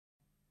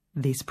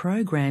This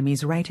program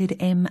is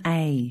rated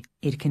MA.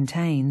 It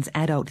contains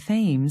adult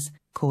themes,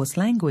 coarse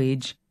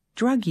language,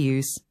 drug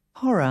use,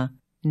 horror,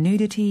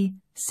 nudity,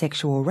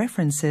 sexual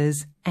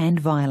references, and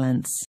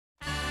violence.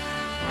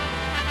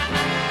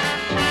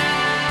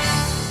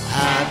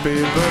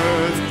 Happy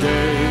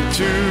birthday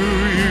to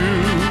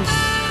you.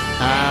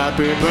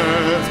 Happy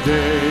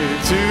birthday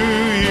to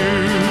you.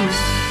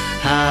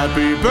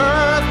 Happy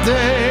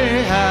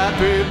birthday,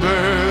 happy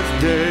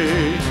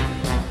birthday.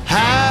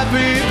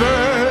 Happy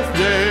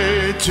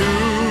birthday to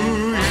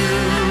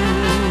you.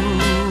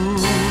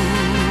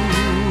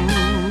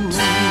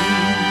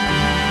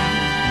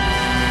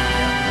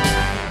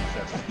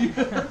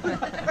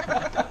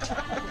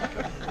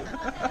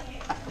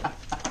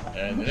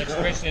 And the next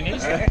question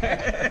is? Hey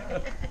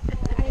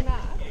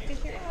Mark, did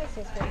you realise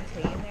there's green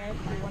tea in there if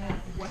you want to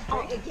drink?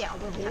 Oh, yeah, I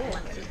will do that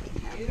one.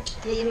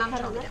 Yeah, your mum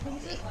told me that. I'll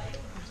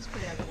just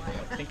put it out of the way.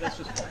 I think that's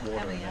just hot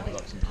water and I've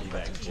got some tea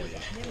bags for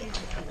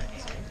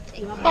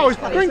you. Oh, is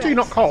green tea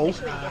not cold?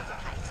 You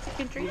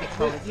can drink it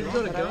cold. You've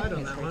got a guide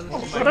on that one.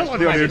 I don't like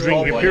the idea of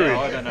drinking it, I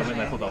period. don't know when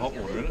they put the hot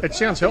water in it. It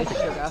sounds healthy.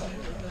 Sugar.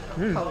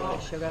 Cold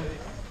with sugar.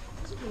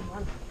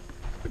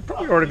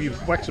 Probably ought to be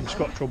whack some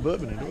scotch or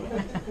bourbon into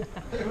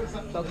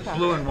it.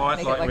 Blue and white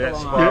Make it like like we a had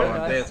long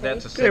spiral. ice.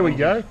 That's a There we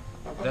go.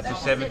 That's a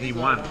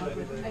 71.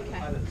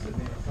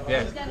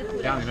 Yeah,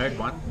 you only need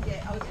one.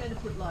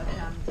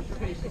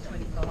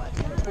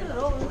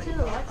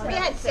 We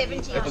had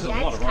 70 on There's a lot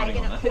Jack's of writing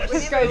taken on it. that. It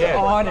just goes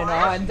on and on.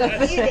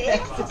 Are you there?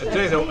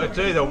 It's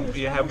either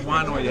you have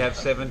one or you have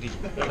 70.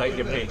 Take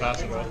your pick.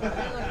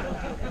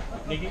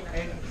 Nikki,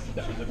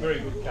 that was a very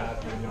good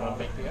card when you run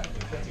back there.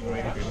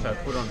 So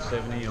put on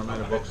 70, you'll need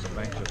a box of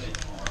matches.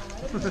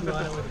 You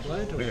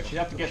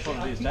have to guess what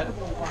it is, Dad.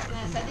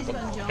 So this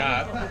one's John.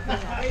 Card.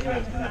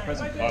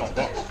 Present. Oh, it's a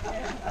box.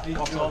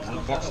 There's a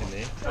box in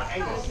there.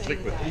 It's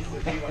liquid.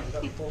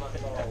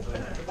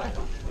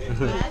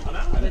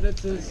 But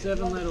it's a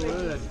 7-letter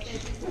word.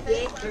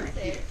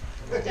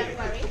 Yeah, don't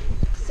worry.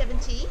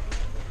 70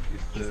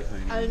 is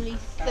only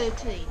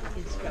 13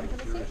 in Scrabble.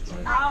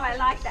 Oh, I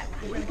like that.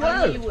 I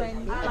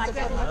like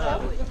that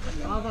myself.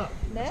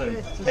 So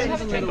it's a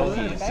 7-letter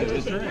word.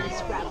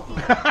 Scrabble.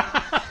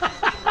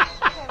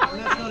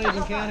 That's not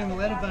even counting the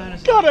letter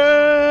bonus. Got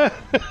it!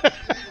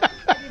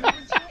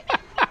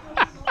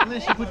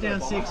 Unless you put down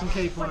 6 and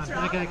keep one.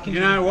 Okay, you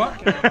know what?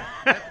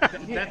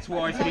 That's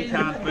why she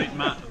can't beat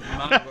Mark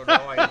or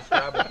I in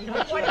Scrabble.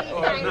 What are you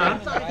saying?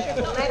 That's not a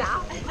triple letter.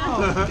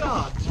 Oh,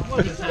 God.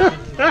 What is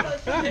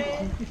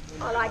happening?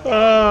 I like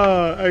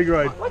that. A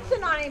grade. What's the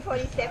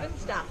 1947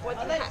 stuff?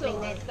 What's happening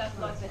then?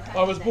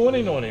 I was born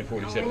in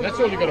 1947. That's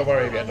all you've got to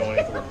worry about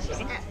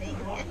 1947. What's happening?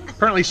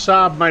 Apparently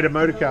Saab made a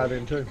motor car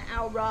then too.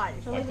 Oh, right.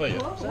 I feel you.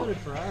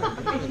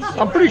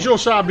 I'm pretty sure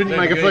Saab didn't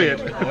make a Fiat.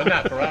 Well,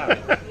 not Ferrari.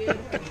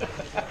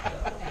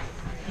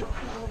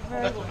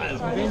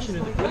 Invention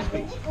of the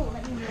Frisbees.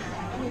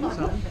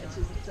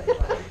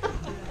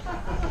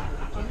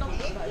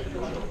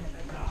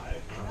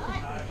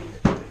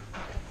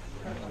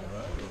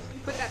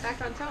 Put that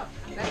back on top.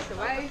 That's the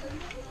way.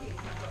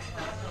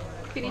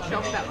 Finish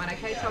off that one,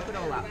 okay? Top it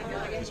all up.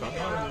 This one?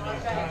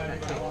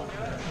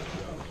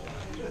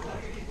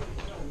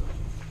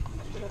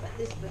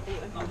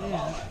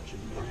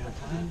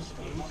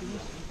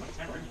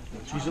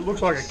 Jeez, it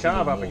looks like a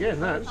carve up again,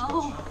 that.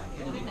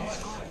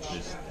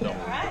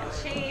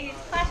 Cheese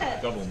platter.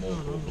 Double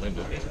malt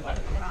blended, which is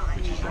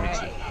Now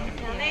mixing.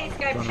 these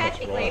go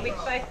perfectly with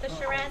both the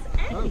Shiraz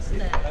and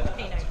the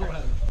Pinot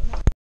Gris.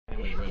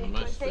 When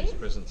most of these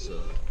presents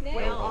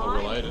are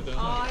related,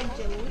 aren't I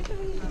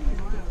deliberately.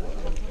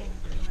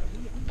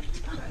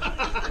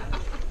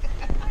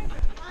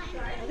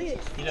 they?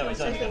 You know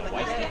he's only going to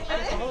waste it.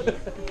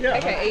 Yeah,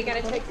 Okay, are you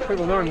going to take some?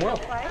 people know him well.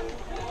 You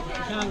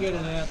can't get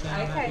it out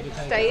there. Okay,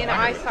 stay in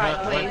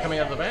eyesight, please. Coming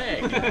out of the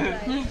bag.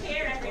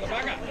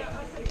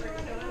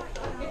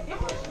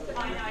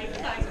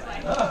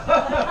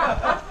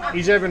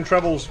 He's having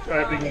troubles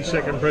opening his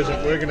second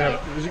present. We're gonna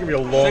have. This is gonna be a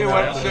long See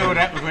what afternoon.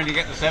 happens when you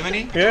get to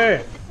 70?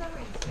 Yeah.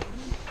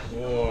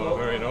 Oh,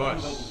 very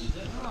nice.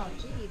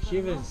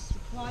 Shivers.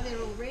 Why they're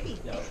already.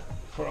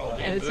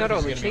 And it's not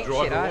all the cheap shit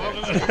either.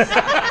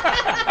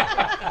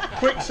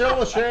 Quick, sell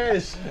the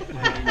shares.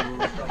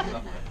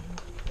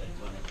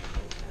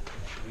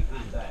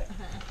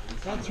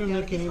 That's from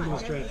the Canberra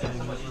Street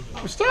thing.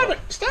 We're starting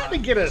to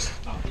get a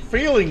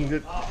feeling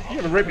that you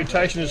have a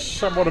reputation as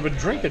somewhat of a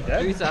drinker,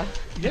 Dad. Boozer.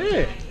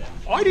 Yeah.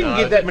 I didn't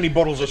get that many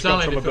bottles of It's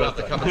only scotch on to my fill up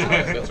the birthday. cup of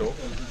space, that's all.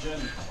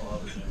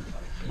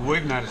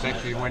 We've noticed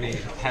actually when he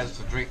has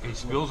to drink, he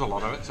spills a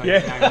lot of it, so Yeah.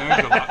 he moves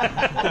a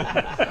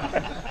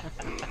lot.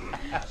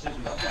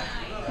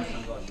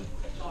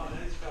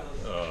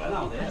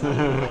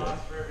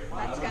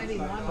 That's going to be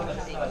my one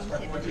thing.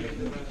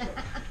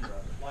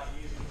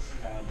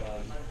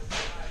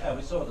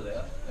 We sorted it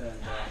out.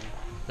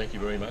 Thank you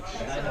very much.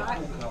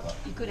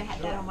 You could have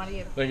had that on one of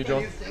your. Thank you,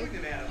 John. He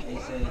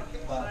said,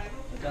 but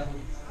it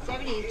doesn't.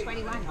 70 is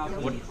 21.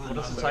 What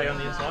does it say on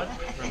the inside?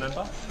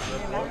 Remember?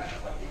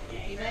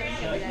 You never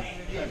said that.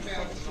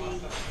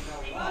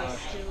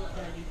 still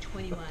only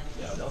 21.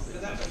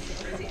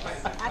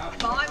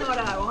 That's my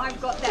motto.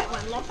 I've got that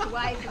one locked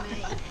away for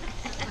me.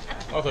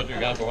 I thought you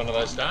were going for one of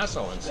those star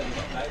signs.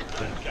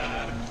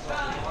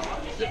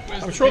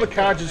 I'm sure the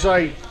cards would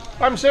say,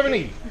 I'm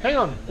 70. Hang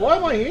on, why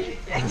am I here?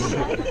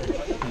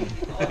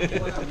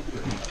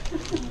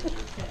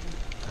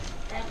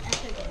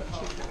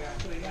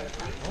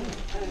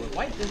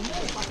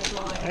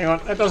 Hang on,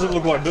 that doesn't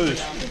look like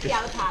booze.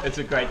 It's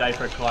a great day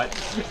for a kite.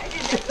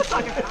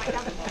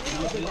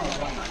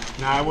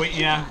 No,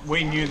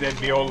 we knew there'd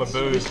be all the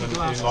booze and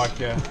like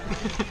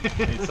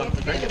Need something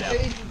to drink it out.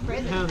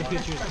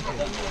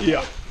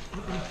 Yeah.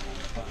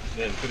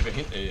 There's a bit of a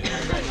hint there.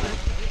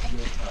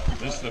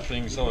 This is the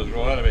things I was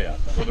right about.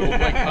 Well, they're all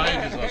blank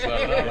pages I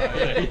started over.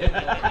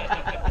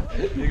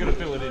 You've got to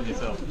fill it in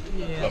yourself.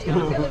 Yeah,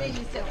 fill it in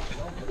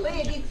yourself.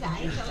 Leah did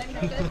say, so let me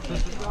the first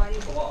thing to write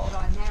is that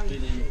I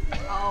married you.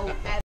 Oh,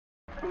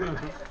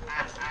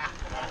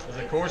 There's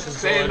a course inside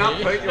stand up,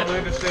 here. Pete. You'll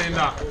need to stand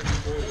up.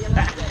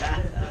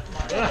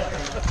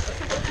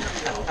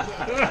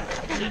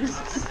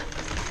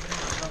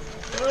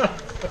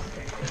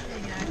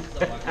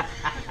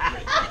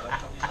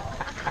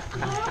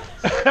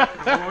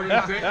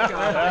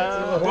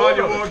 While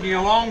you're walking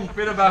along,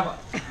 bit of a.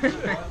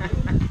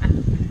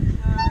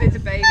 There's a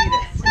baby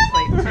that's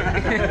asleep too.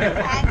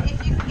 and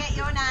if you forget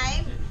your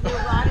name, we'll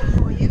write it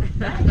for you. So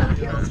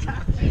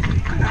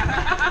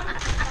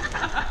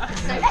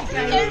that's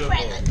your new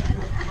present.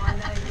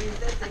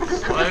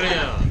 Slow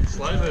down.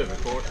 Slow move,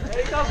 of course.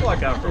 He does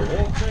like after a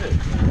walk too.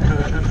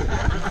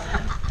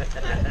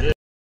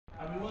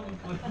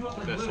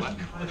 Best lap.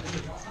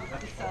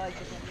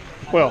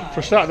 Well, for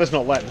a start, that's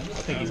not Latin. I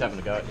think he's having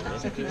a go at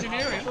it.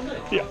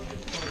 Yeah.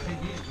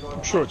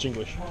 I'm sure it's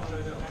English.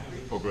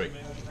 Or Greek.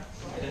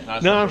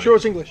 No, I'm sure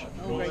it's English.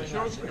 Sure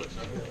it's English.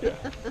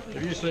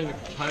 Have you seen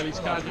Haley's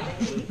card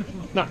yet?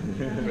 No.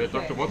 Where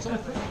Dr. Watson?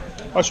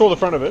 I saw the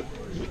front of it.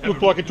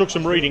 Looked like it took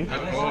some reading.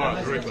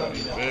 Oh, very good.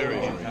 Very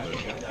good.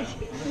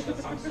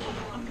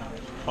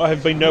 I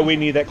have been nowhere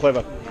near that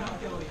clever.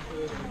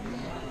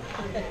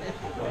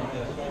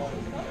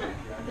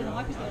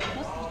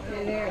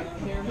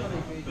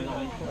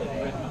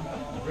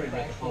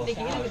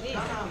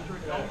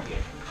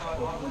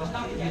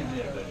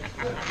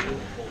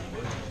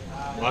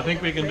 I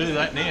think we can do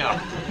that now.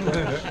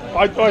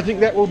 I think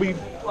that will be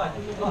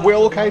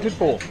well catered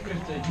for.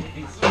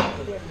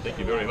 Thank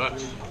you very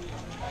much.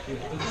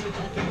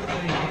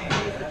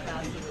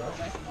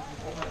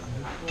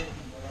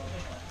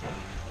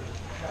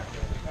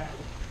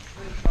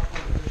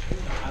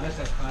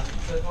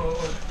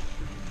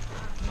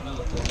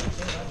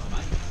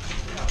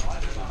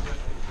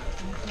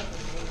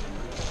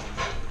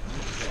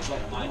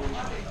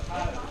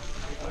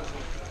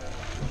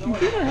 You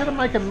do know how to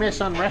make a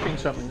mess unwrapping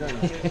something,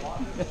 don't you?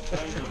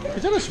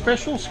 Is that a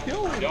special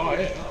skill? Oh,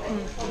 yeah.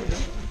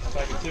 It's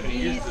taken 70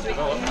 years to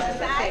develop.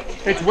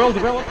 It's well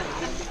developed.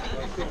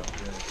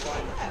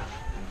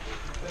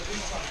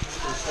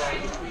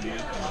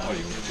 Oh,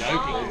 you're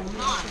joking.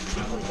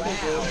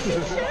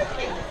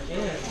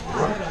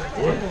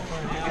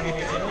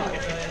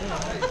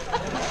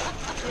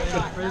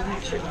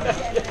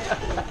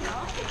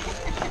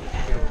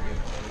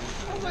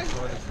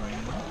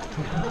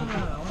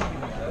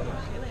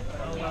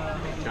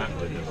 Can't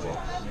do this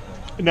box.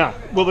 No.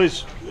 Well,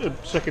 there's a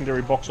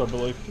secondary box, I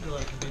believe.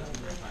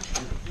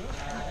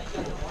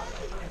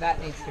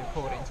 That needs to be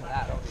poured into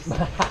that, obviously.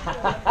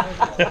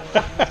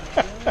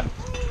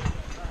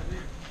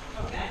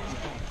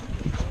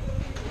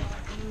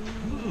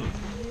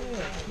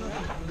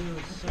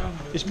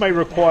 This may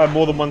require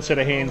more than one set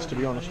of hands, to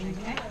be honest.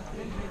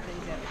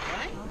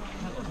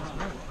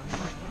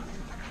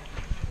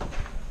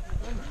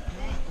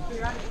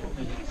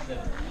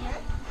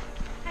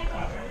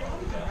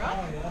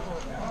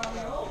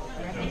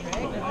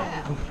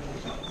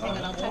 Hang on,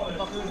 I'll take the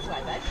box this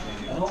way, babe.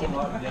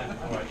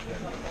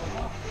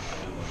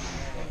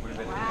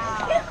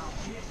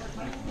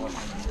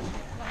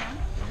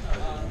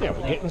 Yeah,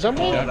 we're getting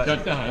somewhere. No,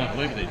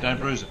 leave it there. Don't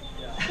bruise it.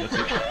 That's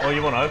it. Oh,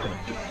 you want to open it?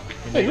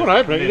 Yeah, you want to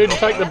open it. You need to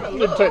take the. You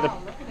need to take the.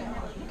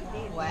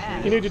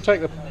 Wow. You need to take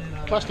the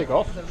plastic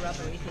off. The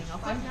rubbery thing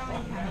off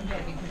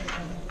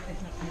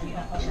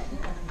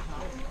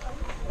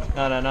it.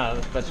 No.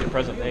 That's your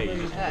present there.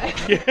 You just...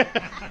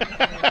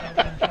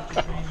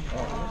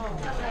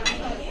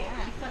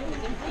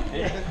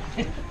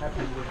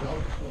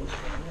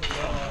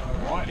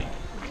 Righty.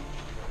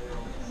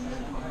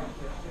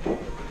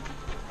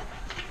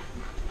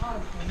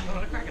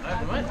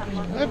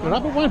 Open it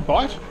up, it won't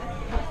bite.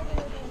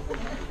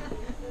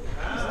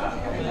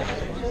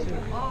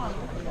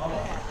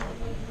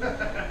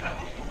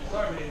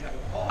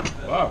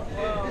 Wow.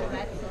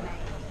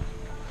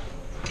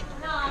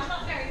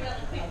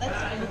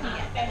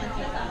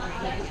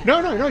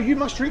 No, you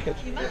must drink it.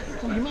 You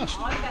must.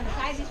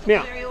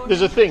 Now,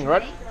 there's a thing,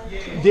 right?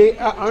 There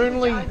are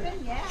only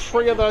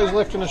 3 of those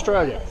left in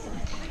Australia.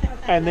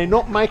 And they're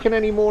not making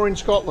any more in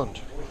Scotland.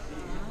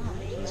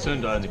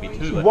 Soon to only be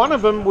 2 left. One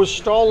of them was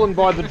stolen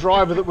by the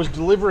driver that was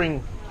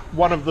delivering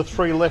one of the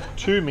 3 left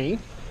to me.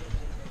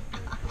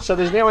 So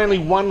there's now only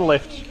 1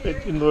 left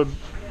in the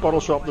bottle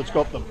shop that's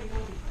got them.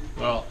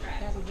 Well,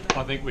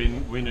 I think we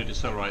need to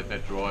celebrate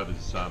that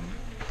driver's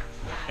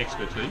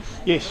expertise.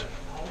 Yes.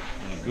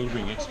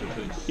 Gilding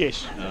expertise.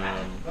 Yes.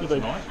 That's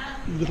nice.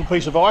 Little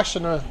piece of ice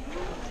and a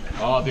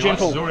the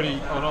gentle. ice is already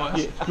on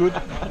ice. Yeah, good.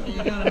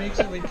 You're going to mix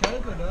it with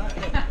COVID, aren't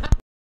you?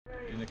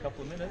 In a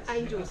couple of minutes.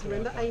 Angels,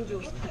 remember?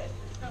 Angels.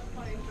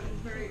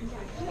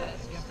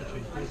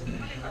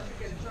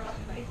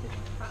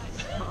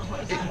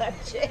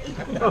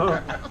 Oh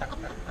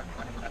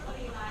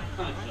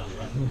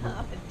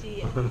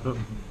dear.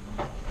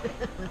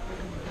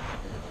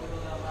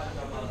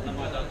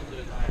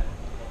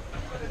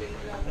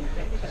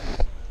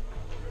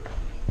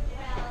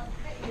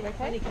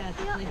 Funny cards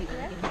are plenty to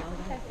get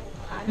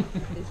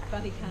There's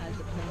funny cards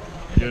at plenty.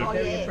 Beautiful.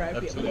 Very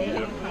appropriate. Absolutely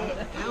beautiful.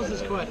 Ours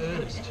is quite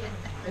earnest.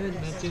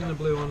 That's in the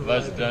blue envelope. For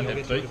those that don't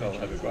have teeth, I'll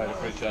have a great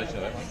appreciation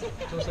of that one.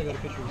 It's also got a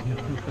picture of his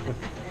gun.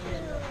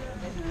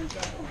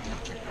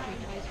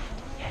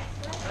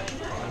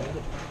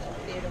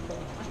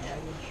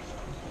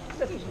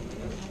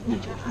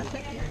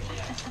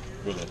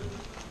 Brilliant.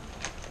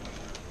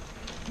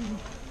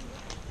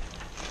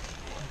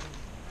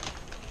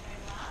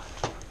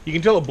 You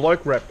can tell a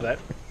bloke wrapped that.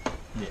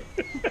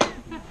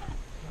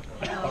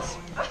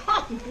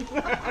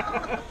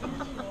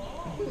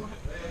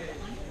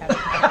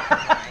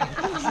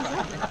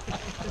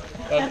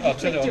 I'll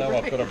tell you, I know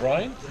I've got a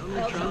brain.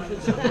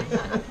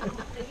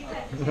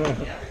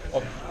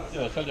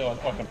 I'll tell you, I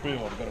can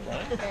prove I've got a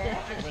brain. I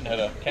went and had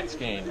a CAT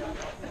scan a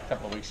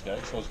couple of weeks ago,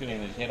 so I was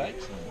getting these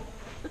headaches and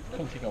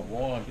couldn't think of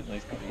why I'm getting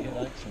these bloody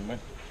headaches, and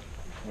went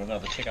for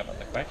another checkup at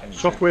the quack. And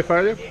Software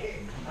failure?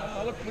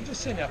 Look, we'll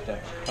just send you up to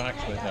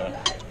Parksworth and have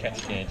a CAT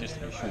scan just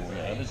to be sure. You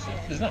know,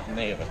 there's nothing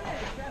there, but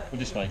we'll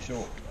just make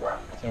sure.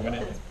 So I went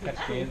in, CAT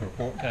scan, the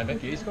report came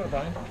back, yeah, he's got a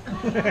brain.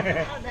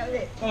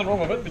 Nothing wrong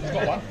with it, but he's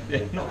got one.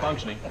 Yeah, not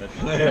functioning. But,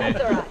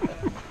 That's all right.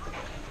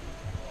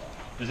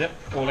 Is that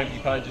all empty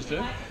pages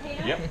too?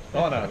 Yep.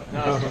 Oh no.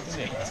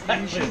 Actually,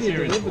 that should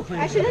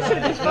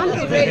have been fun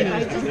to read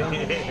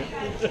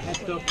it. That's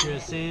Dr.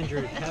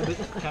 Sandra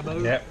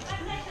Cabot. Yep.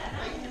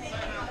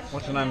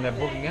 What's the name of that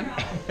book again?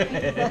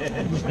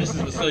 This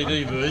is the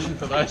CD version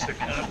for those who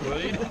can't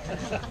read.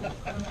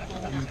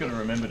 You've got to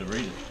remember to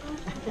read it.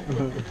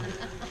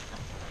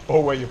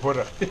 Or where you put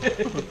it.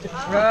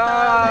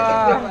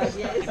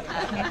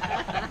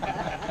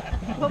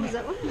 What was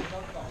that one?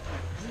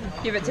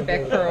 Give it to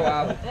Beck for a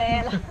while.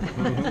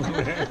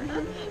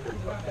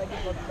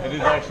 It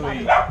is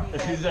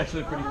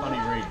actually a pretty funny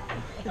read.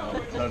 So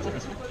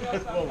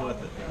it's well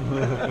worth it.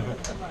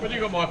 But you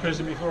got my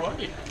present before I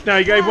did. No,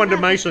 he gave one to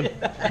Mason.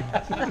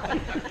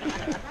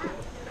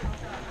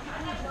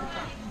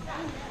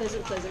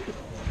 Pleasant. Pleasant.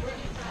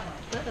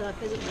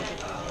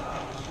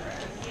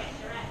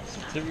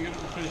 Certificate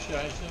of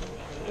appreciation.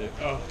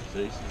 Oh,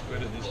 Jesus, where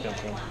did this come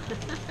from?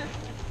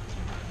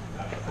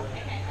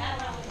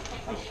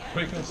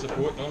 Frequent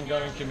support and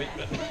ongoing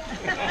commitment.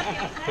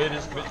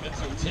 Peter's commitment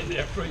to attend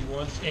our free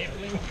wine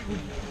sampling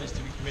is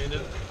to be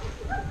commended.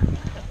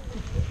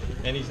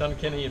 And his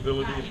uncanny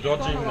ability of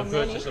dodging the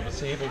purchase of a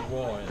sampled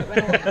wine.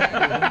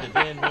 The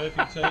Dan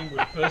Murphy team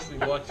would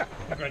personally like to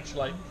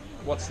congratulate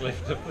what's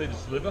left of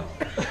Peter's liver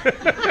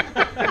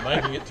for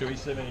making it to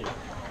his 70th.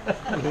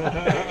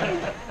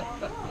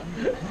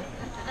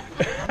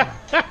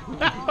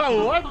 I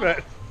like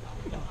that.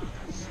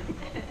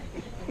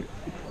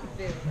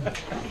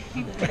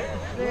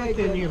 I like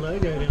their new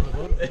logo down the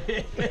bottom.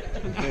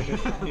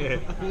 Yeah.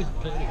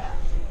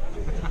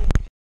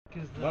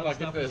 Well, I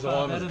get those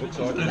Ironman's books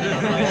on.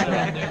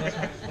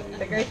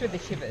 That goes with the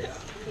shivers.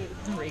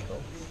 It's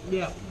regal.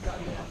 Yeah.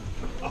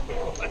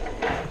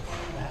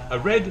 A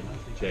red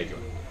Jaguar.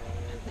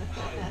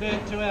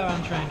 To our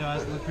untrained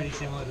eyes, they look pretty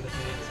similar to the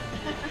Phoenix.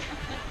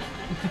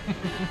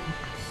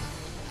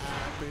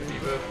 Happy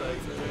birthday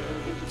to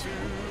you.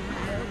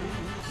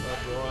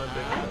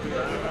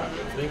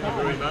 Thank you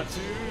very much.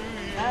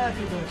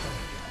 Happy birthday.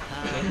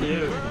 Thank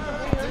you.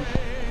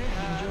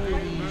 Enjoy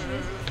the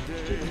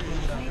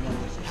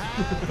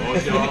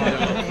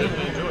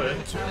Definitely enjoy it.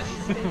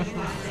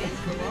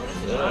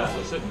 I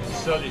said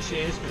sell your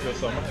shares because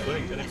I'm not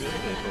going to be there for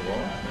a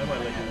while. I might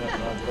let you know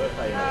my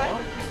birthday.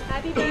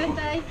 Happy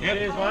birthday.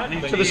 Cheers,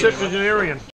 mate. To the septuagenarian.